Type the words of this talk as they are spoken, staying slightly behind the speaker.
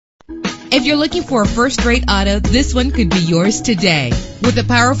If you're looking for a first-rate auto, this one could be yours today. With a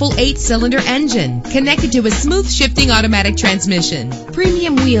powerful 8-cylinder engine connected to a smooth shifting automatic transmission,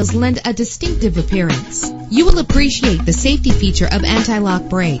 premium wheels lend a distinctive appearance. You will appreciate the safety feature of anti-lock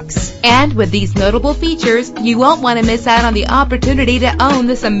brakes. And with these notable features, you won't want to miss out on the opportunity to own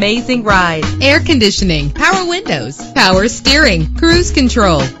this amazing ride. Air conditioning, power windows, power steering, cruise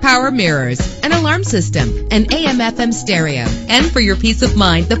control, power mirrors, an alarm system, an AM/FM stereo. And for your peace of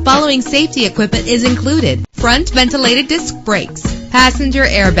mind, the following safety equipment is included: front ventilated disc brakes, passenger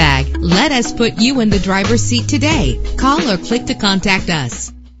airbag. Let us put you in the driver's seat today. Call or click to contact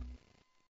us.